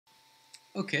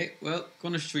Okay, well,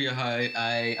 going to show you how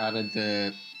I added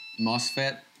the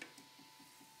MOSFET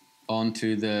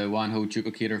onto the one-hole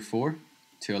Duplicator 4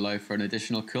 to allow for an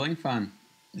additional cooling fan.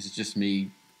 This is just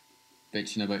me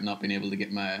bitching about not being able to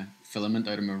get my filament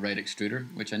out of my right extruder,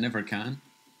 which I never can.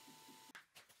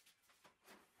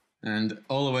 And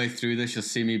all the way through this, you'll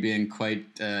see me being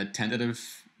quite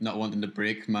tentative, not wanting to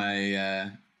break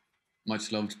my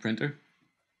much-loved printer.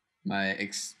 My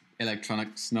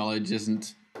electronics knowledge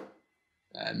isn't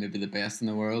maybe the best in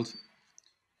the world.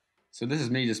 So this is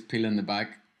me just peeling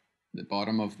the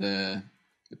bottom of the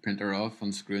printer off,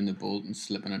 unscrewing the bolt and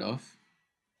slipping it off.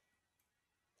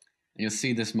 And you'll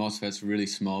see this MOSFET's really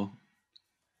small,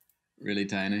 really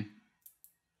tiny.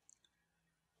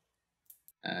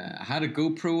 I had a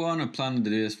GoPro on. I planned to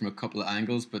do this from a couple of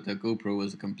angles, but the GoPro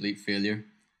was a complete failure.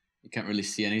 You can't really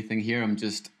see anything here. I'm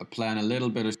just applying a little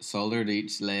bit of solder to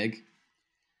each leg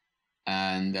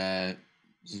and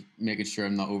just making sure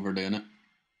I'm not overdoing it.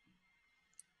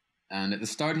 And at the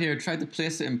start here, I tried to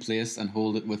place it in place and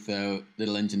hold it with a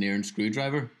little engineering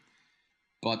screwdriver,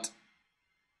 but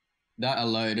that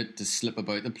allowed it to slip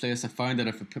about the place. I found that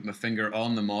if I put my finger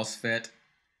on the MOSFET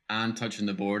and touching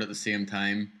the board at the same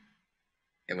time,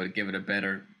 it would give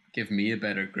me a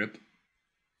better grip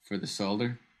for the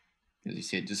solder. As you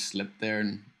see, it just slipped there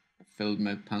and filled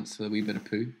my pants with a wee bit of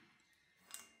poo.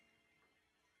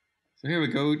 So here we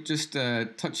go, just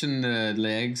touching the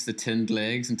legs, the tinned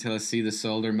legs, until I see the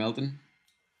solder melting.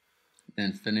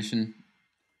 Then finishing,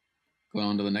 going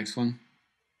on to the next one.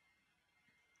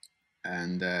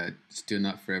 And just doing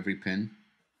that for every pin.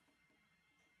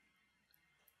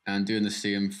 And doing the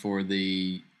same for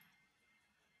the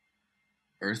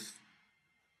earth.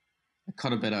 I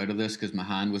cut a bit out of this because my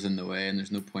hand was in the way and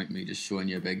there's no point in me just showing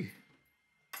you a big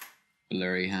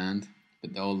blurry hand.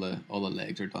 But all the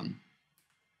legs are done.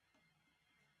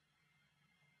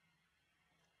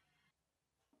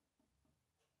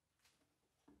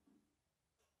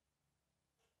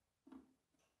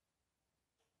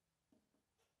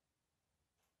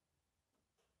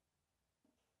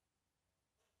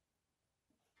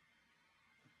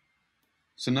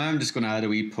 So now I'm just going to add a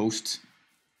wee post,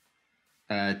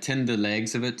 tin the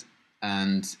legs of it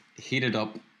and heated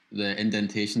up the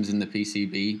indentations in the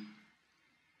PCB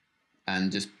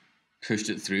and just pushed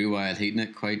it through while heating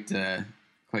it quite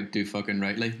do fucking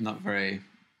rightly. Not very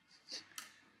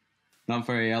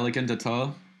elegant at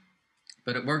all,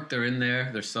 but it worked. They're in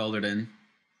there, they're soldered in.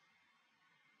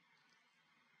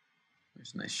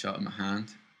 There's a nice shot of my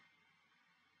hand.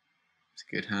 It's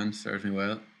a good hand, serves me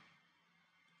well.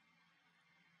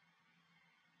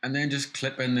 And then just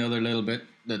clip in the other little bit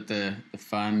that the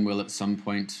fan will at some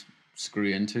point screw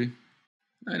into.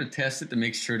 Now to test it to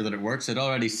make sure that it works, I'd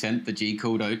already sent the G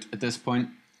code out at this point,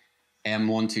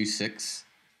 M126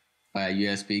 by a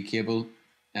USB cable,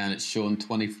 and it's showing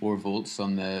 24 volts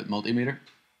on the multimeter.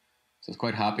 So I was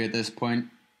quite happy at this point.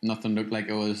 Nothing looked like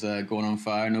it was going on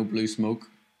fire, no blue smoke.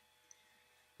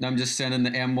 Now I'm just sending the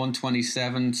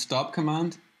M127 stop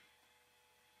command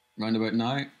round about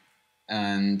now,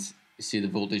 and you see the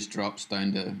voltage drops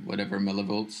down to whatever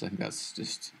millivolts. I think that's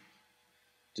just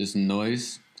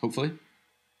noise, hopefully.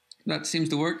 That seems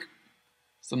to work.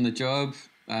 It's done the job.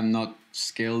 I'm not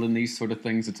skilled in these sort of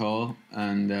things at all,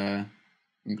 and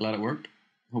I'm glad it worked.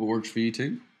 Hope it works for you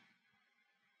too.